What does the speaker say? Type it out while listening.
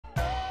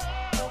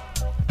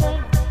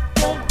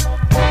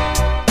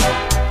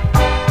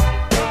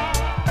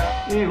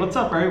Hey, what's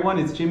up everyone?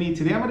 It's Jimmy.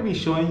 Today I'm going to be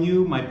showing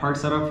you my park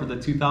setup for the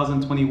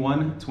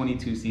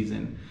 2021-22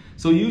 season.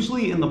 So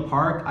usually in the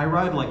park, I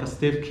ride like a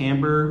stiff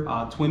camber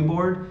twin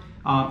board.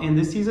 And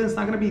this season it's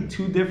not going to be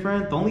too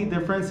different. The only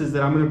difference is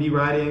that I'm going to be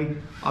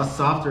riding a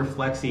softer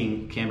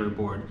flexing camber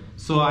board.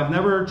 So I've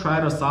never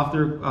tried a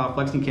softer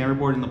flexing camber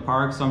board in the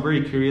park, so I'm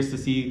very curious to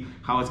see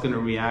how it's going to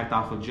react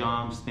off of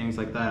jumps, things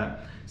like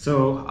that.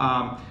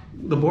 So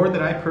the board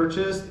that I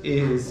purchased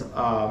is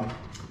the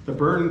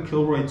Burton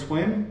Kilroy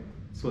Twin.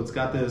 So it's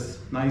got this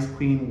nice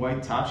clean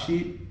white top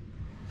sheet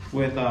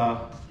with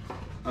a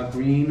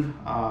green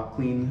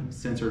clean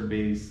centered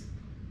base.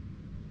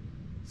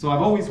 So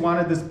I've always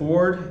wanted this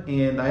board,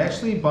 and I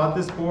actually bought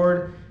this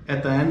board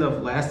at the end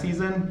of last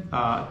season.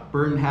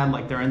 Burton had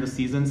like their end of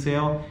season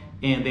sale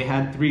and they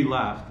had 3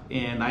 left,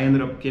 and I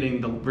ended up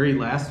getting the very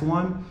last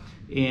one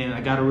and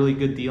I got a really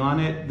good deal on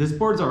it. This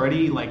board's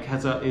already like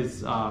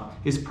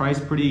is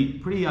priced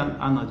pretty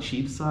on the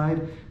cheap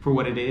side for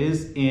what it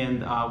is,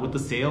 and with the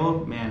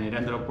sale, man, it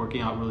ended up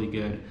working out really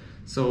good.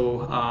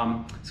 So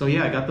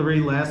yeah, I got the very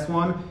last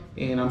one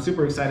and I'm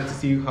super excited to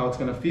see how it's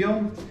gonna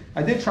feel.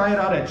 I did try it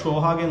out at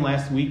Trollhagen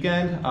last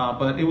weekend,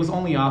 but it was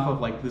only off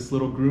of like this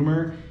little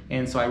groomer,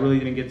 and so I really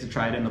didn't get to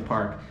try it in the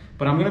park.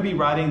 But I'm gonna be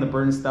riding the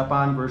Burton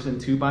Step-On version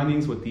 2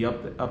 bindings with the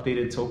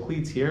updated toe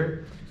cleats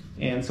here.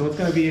 And so it's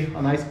gonna be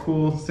a nice,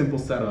 cool, simple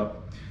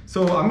setup.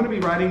 So I'm gonna be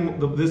riding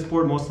this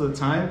board most of the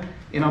time,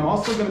 and I'm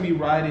also gonna be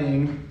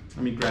riding,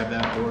 let me grab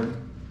that board.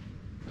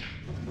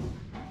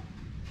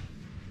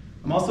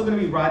 I'm also gonna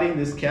be riding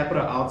this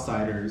Capita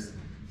Outsiders.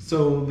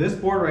 So this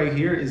board right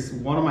here is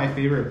one of my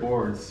favorite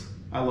boards.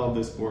 I love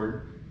this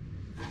board.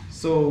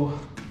 So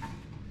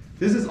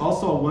this is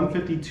also a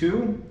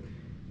 152,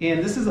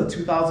 and this is a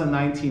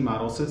 2019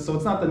 model, so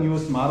it's not the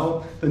newest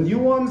model. The new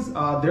ones,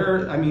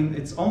 I mean,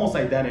 it's almost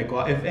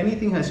identical. If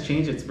anything has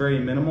changed, it's very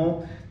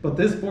minimal. But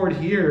this board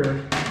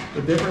here,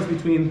 the difference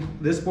between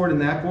this board and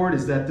that board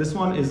is that this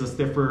one is a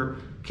stiffer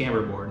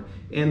camber board.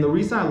 And the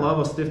reason I love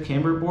a stiff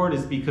camber board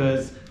is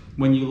because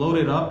when you load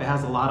it up, it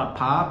has a lot of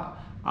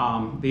pop.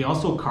 They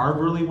also carve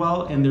really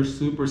well, and they're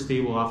super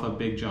stable off of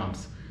big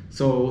jumps.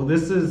 So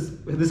this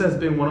has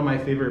been one of my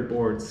favorite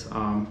boards.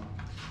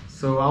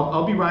 So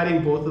I'll be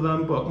riding both of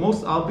them, but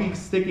I'll be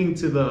sticking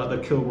to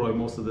the Kilroy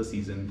most of the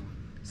season.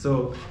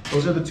 So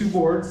those are the 2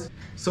 boards.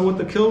 So with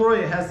the Kilroy,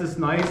 it has this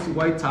nice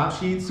white top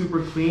sheet,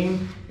 super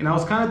clean. And I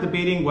was kind of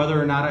debating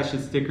whether or not I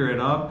should sticker it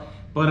up,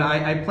 but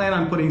I plan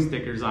on putting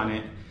stickers on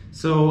it.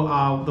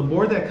 So the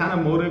board that kind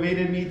of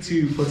motivated me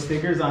to put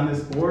stickers on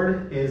this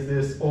board is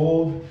this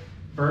old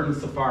Burton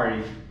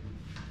Safari.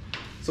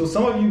 So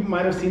some of you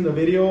might have seen the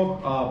video,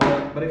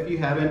 but if you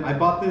haven't, I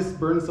bought this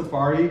Burton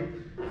Safari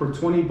for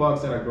 20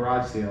 bucks at a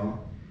garage sale.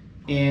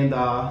 And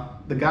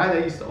the guy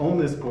that used to own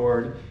this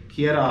board,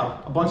 he had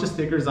a bunch of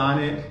stickers on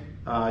it.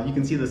 You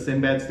can see the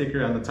Sinbad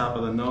sticker on the top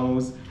of the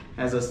nose,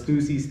 has a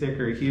Stussy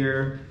sticker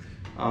here,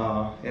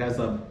 it has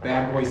a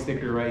Bad Boy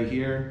sticker right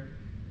here.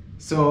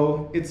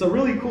 So it's a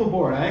really cool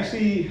board.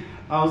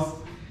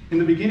 In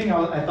the beginning,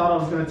 I thought I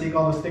was gonna take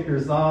all the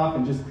stickers off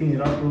and just clean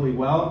it up really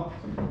well,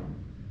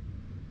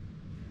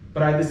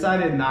 but I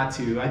decided not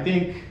to. I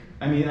think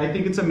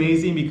it's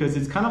amazing because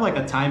it's kind of like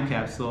a time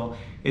capsule.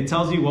 It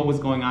tells you what was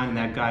going on in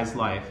that guy's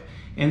life.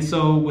 And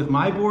so with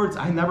my boards,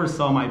 I never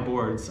sell my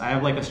boards. I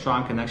have like a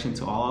strong connection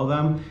to all of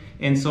them.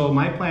 And so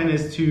my plan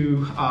is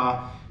to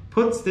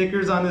put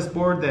stickers on this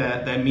board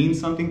that mean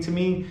something to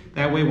me.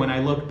 That way when I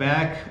look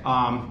back,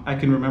 I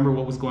can remember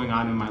what was going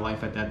on in my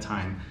life at that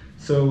time.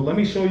 So let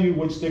me show you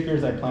which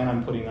stickers I plan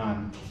on putting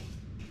on.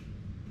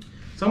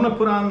 So I'm gonna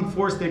put on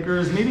 4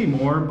 stickers, maybe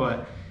more,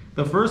 but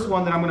the first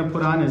one that I'm gonna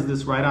put on is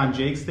this Right On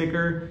Jake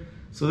sticker.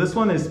 So this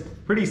one is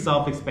pretty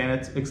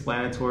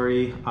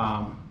self-explanatory.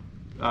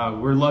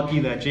 We're lucky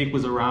that Jake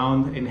was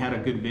around and had a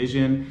good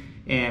vision,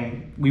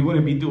 and we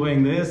wouldn't be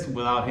doing this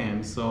without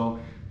him. So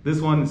this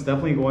one is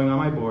definitely going on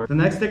my board. The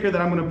next sticker that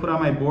I'm gonna put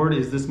on my board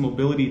is this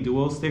Mobility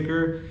Duo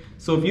sticker.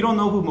 So if you don't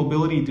know who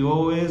Mobility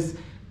Duo is,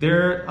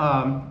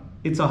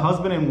 it's a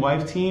husband and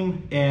wife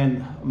team,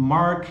 and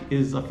Mark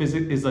is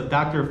a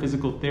doctor of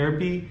physical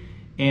therapy,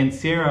 and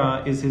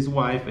Sarah is his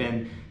wife,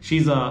 and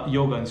she's a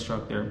yoga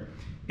instructor.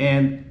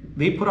 And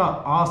they put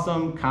out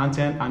awesome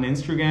content on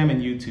Instagram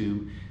and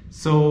YouTube.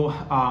 So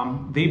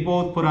they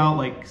both put out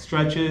like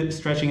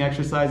stretching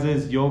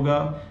exercises,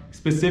 yoga,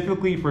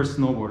 specifically for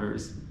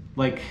snowboarders.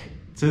 Like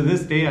to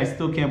this day, I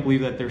still can't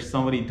believe that there's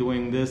somebody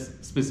doing this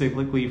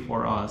specifically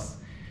for us.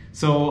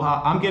 So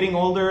I'm getting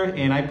older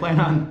and I plan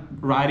on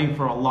riding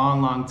for a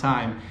long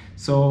time.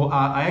 So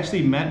I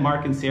actually met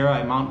Mark and Sarah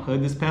at Mount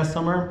Hood this past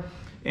summer,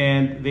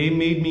 and they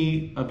made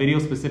me a video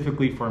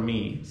specifically for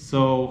me.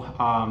 So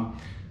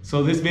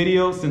so this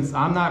video, since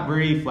I'm not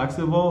very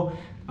flexible,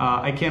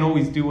 I can't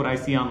always do what I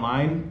see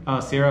online.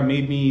 Sarah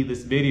made me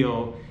this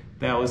video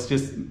that was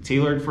just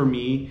tailored for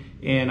me,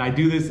 and I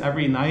do this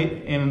every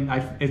night, and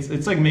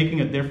it's like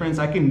making a difference.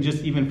 I can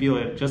just even feel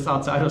it just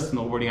outside of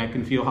snowboarding. I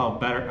can feel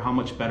how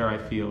much better I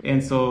feel.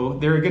 And so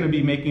they're gonna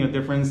be making a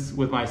difference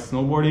with my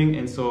snowboarding,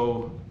 and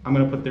so I'm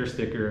gonna put their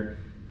sticker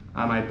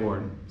on my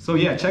board. So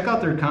yeah, check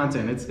out their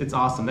content. It's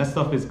awesome. That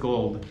stuff is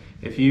gold.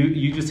 If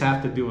you just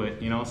have to do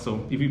it, you know.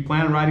 So if you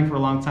plan on riding for a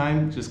long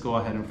time, just go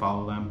ahead and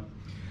follow them.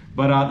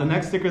 But the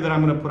next sticker that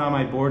I'm going to put on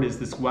my board is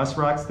this West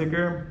Rock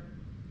sticker.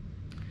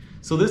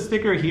 So this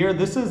sticker here,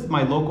 this is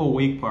my local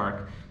wake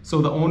park.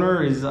 So the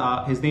owner is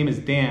his name is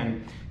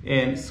Dan.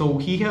 And so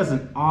he has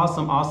an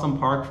awesome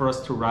park for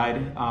us to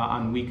ride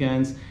on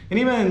weekends and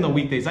even in the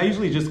weekdays. I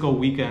usually just go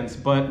weekends,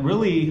 but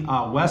really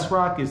West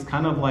Rock is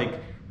kind of like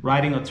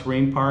riding a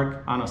terrain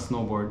park on a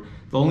snowboard.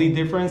 The only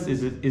difference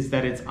is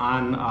that it's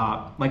on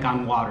like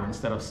on water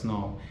instead of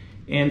snow.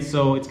 And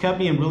so it's kept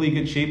me in really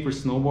good shape for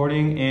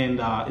snowboarding, and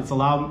it's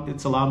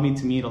allowed me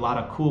to meet a lot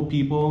of cool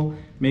people,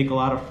 make a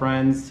lot of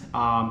friends,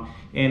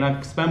 and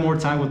I've spent more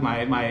time with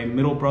my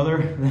middle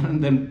brother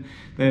than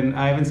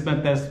I haven't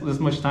spent this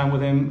much time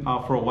with him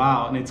for a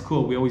while, and it's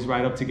cool. We always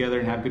ride up together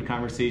and have good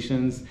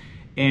conversations.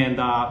 And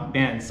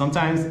man,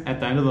 sometimes at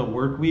the end of the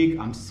work week,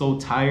 I'm so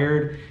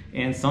tired,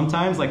 and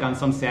sometimes like on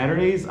some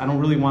Saturdays, I don't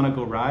really want to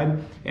go ride,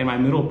 and my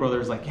middle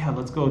brother's like, yeah,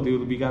 let's go,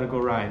 dude, we gotta go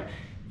ride.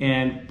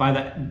 And by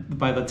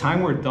the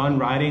time we're done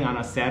riding on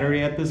a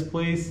Saturday at this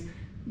place,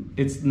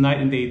 it's night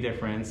and day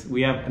difference.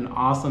 We have an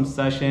awesome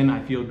session.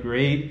 I feel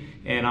great.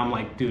 And I'm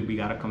like, dude, we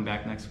got to come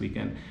back next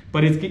weekend.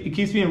 But it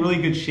keeps me in really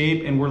good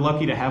shape. And we're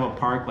lucky to have a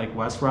park like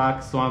West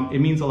Rock. So it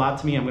means a lot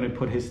to me. I'm going to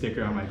put his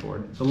sticker on my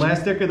board. The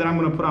last sticker that I'm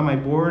going to put on my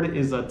board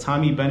is a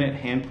Tommy Bennett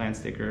hand plant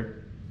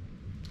sticker.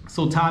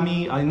 So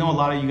Tommy, I know a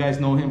lot of you guys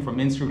know him from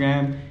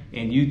Instagram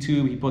and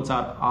YouTube. He puts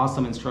out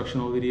awesome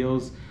instructional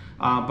videos.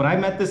 But I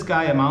met this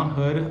guy at Mount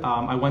Hood.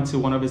 I went to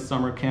one of his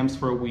summer camps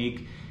for a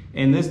week,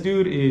 and this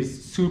dude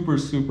is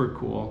super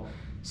cool.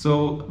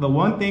 So the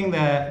one thing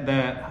that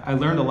I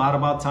learned a lot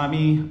about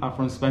Tommy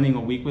from spending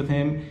a week with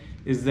him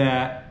is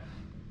that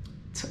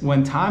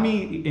when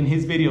Tommy, in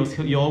his videos,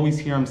 you'll always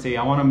hear him say,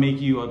 I want to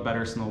make you a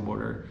better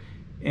snowboarder.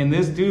 And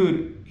this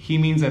dude, he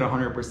means it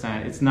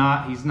 100%.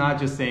 He's not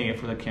just saying it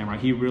for the camera.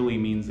 He really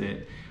means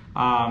it.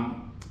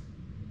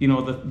 You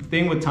know, the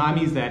thing with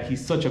Tommy is that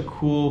he's such a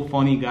cool,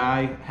 funny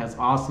guy, has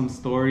awesome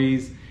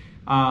stories.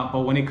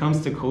 But when it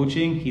comes to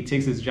coaching, he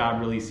takes his job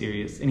really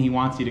serious and he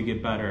wants you to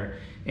get better.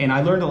 And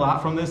I learned a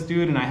lot from this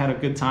dude, and I had a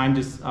good time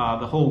just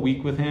the whole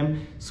week with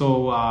him.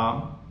 So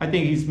I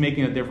think he's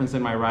making a difference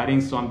in my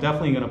riding. So I'm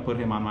definitely going to put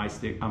him on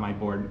my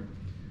board.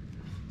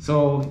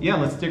 So yeah,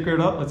 let's sticker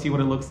it up. Let's see what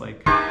it looks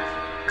like.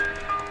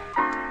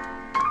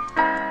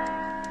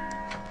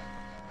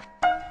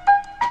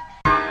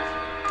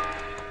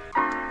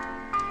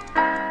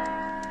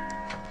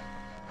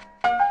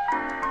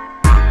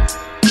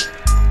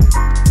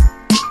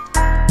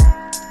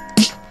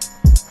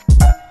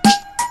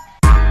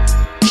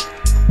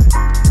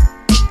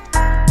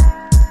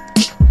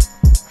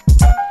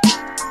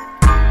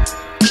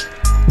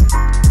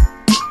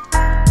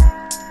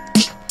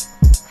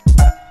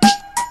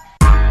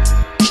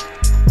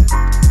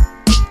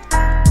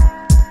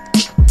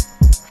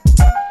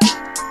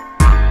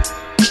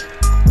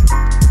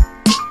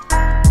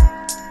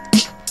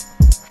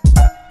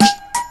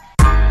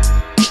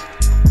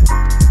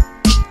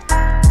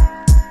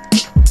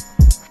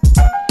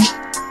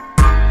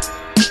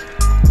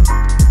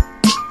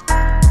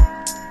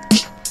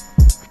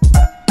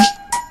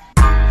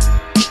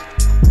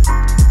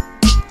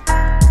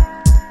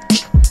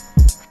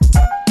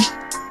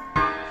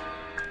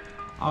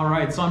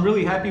 Alright, so I'm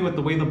really happy with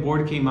the way the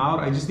board came out.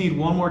 I just need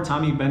one more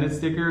Tommy Bennett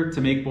sticker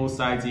to make both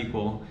sides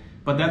equal.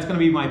 But that's going to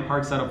be my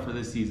park setup for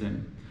this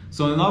season.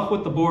 So enough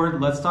with the board,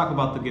 let's talk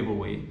about the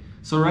giveaway.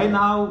 So right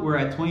now we're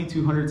at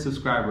 2,200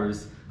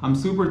 subscribers. I'm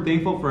super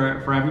thankful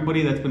for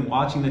everybody that's been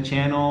watching the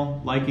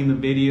channel, liking the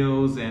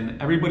videos,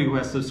 and everybody who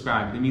has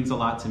subscribed. It means a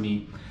lot to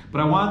me.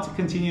 But I want to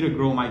continue to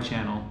grow my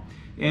channel.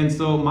 And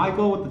so my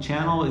goal with the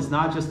channel is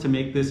not just to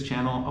make this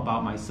channel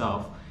about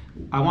myself.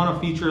 I want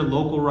to feature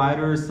local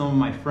riders, some of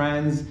my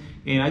friends,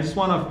 and I just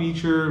want to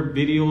feature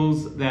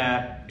videos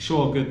that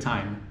show a good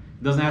time.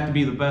 It doesn't have to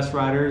be the best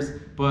riders,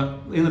 but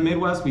in the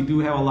Midwest we do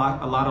have a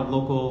lot of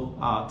local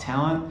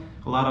talent,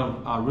 a lot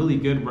of really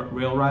good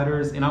rail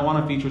riders, and I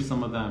want to feature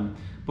some of them.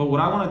 But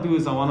what I want to do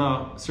is I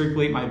want to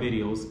circulate my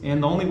videos,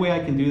 and the only way I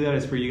can do that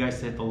is for you guys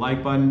to hit the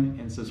like button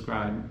and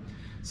subscribe.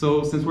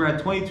 So since we're at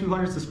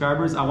 2,200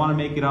 subscribers, I want to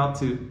make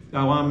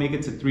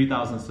it to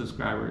 3,000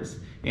 subscribers.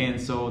 And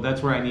so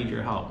that's where I need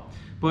your help.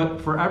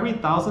 But for every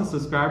 1,000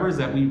 subscribers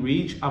that we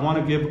reach, I want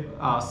to give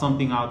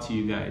something out to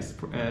you guys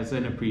as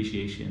an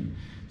appreciation.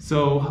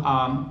 So,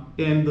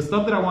 and the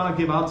stuff that I want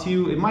to give out to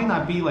you, it might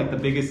not be like the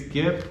biggest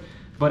gift,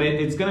 but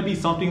it's going to be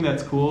something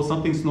that's cool,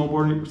 something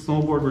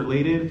snowboard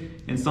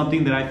related, and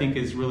something that I think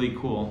is really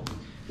cool.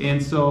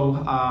 And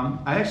so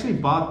I actually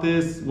bought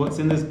what's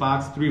in this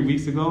box 3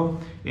 weeks ago,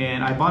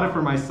 and I bought it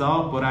for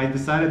myself, but I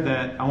decided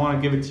that I want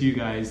to give it to you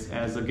guys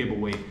as a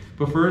giveaway.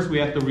 But first we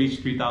have to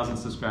reach 3,000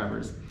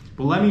 subscribers.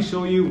 But let me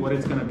show you what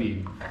it's going to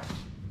be.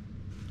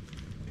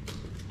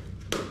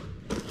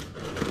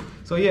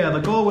 So yeah, the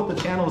goal with the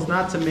channel is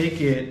not to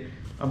make it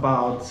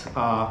about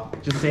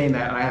just saying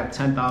that I have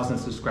 10,000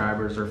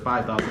 subscribers or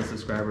 5,000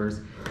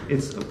 subscribers.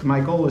 My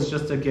goal is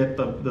just to get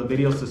the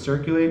videos to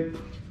circulate.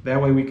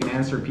 That way we can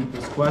answer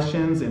people's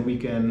questions and we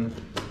can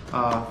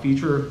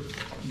feature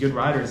good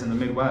riders in the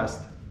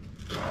Midwest.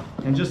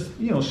 And just,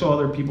 you know, show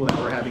other people that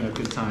we're having a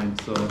good time.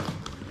 So,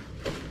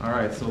 all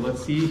right, so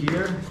let's see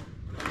here.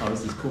 Oh,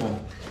 this is cool.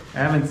 I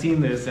haven't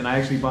seen this, and I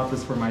actually bought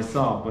this for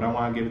myself, but I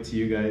want to give it to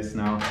you guys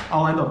now.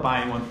 I'll end up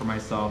buying one for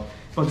myself.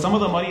 But some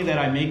of the money that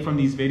I make from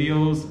these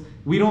videos,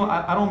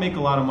 I don't make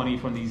a lot of money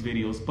from these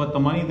videos, but the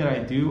money that I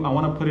do, I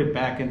want to put it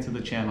back into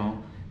the channel.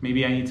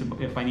 Maybe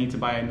if I need to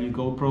buy a new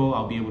GoPro,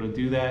 I'll be able to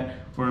do that.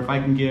 Or if I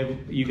can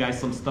give you guys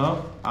some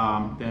stuff,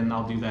 then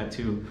I'll do that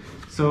too.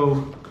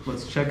 So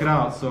let's check it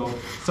out. So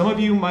some of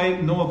you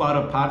might know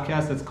about a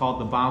podcast that's called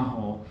The Bomb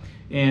Hole.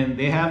 And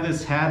they have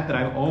this hat that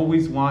I've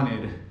always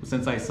wanted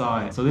since I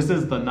saw it. So this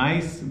is the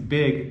nice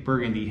big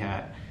burgundy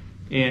hat.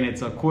 And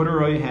it's a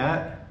corduroy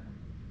hat.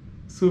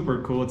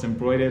 Super cool, it's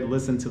embroidered.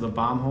 Listen to The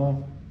Bomb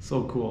Hole,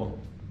 so cool.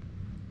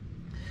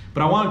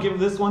 But I want to give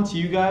this one to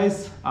you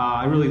guys.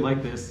 I really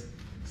like this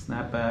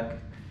snapback.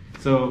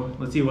 So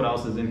let's see what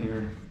else is in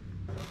here.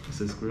 This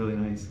is really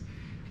nice.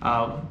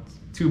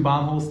 2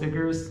 bomb hole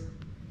stickers.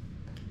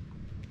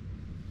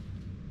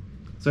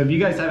 So if you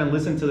guys haven't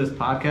listened to this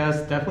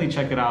podcast, definitely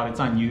check it out. It's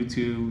on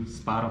YouTube,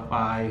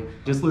 Spotify.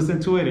 Just listen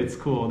to it, it's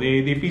cool.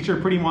 They feature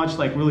pretty much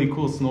like really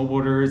cool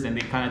snowboarders, and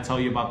they kind of tell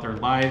you about their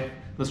life,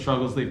 the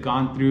struggles they've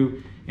gone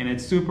through, and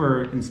it's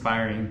super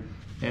inspiring.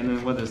 And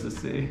then what does this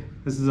say?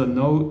 This is a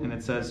note, and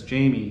it says,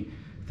 Jamie,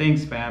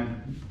 thanks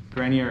fam,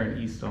 Grenier and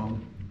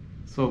Eastone.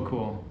 So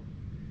cool.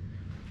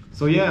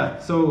 So yeah,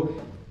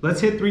 so let's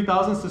hit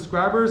 3,000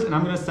 subscribers, and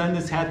I'm gonna send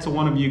this hat to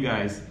one of you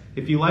guys.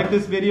 If you like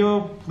this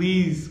video,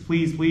 please,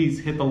 please, please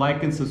hit the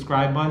like and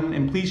subscribe button,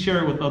 and please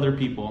share it with other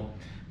people.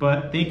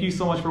 But thank you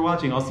so much for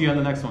watching. I'll see you on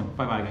the next one.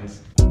 Bye-bye,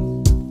 guys.